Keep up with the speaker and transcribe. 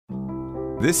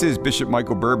This is Bishop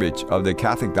Michael Burbidge of the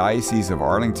Catholic Diocese of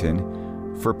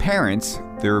Arlington. For parents,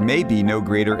 there may be no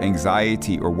greater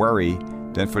anxiety or worry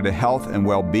than for the health and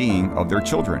well-being of their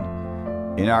children.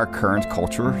 In our current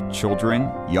culture, children,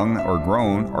 young or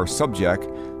grown, are subject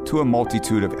to a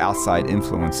multitude of outside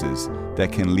influences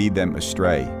that can lead them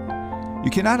astray.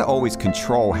 You cannot always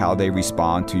control how they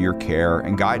respond to your care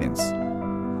and guidance.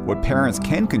 What parents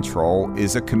can control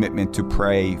is a commitment to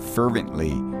pray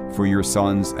fervently for your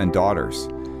sons and daughters.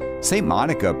 St.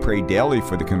 Monica prayed daily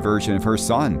for the conversion of her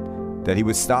son, that he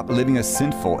would stop living a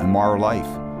sinful and immoral life.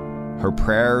 Her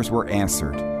prayers were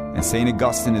answered, and St.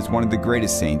 Augustine is one of the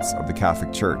greatest saints of the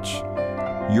Catholic Church.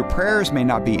 Your prayers may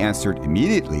not be answered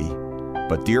immediately,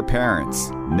 but dear parents,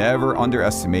 never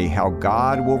underestimate how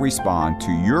God will respond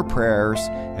to your prayers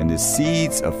and the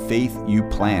seeds of faith you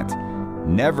plant.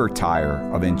 Never tire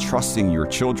of entrusting your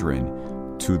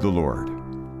children to the Lord.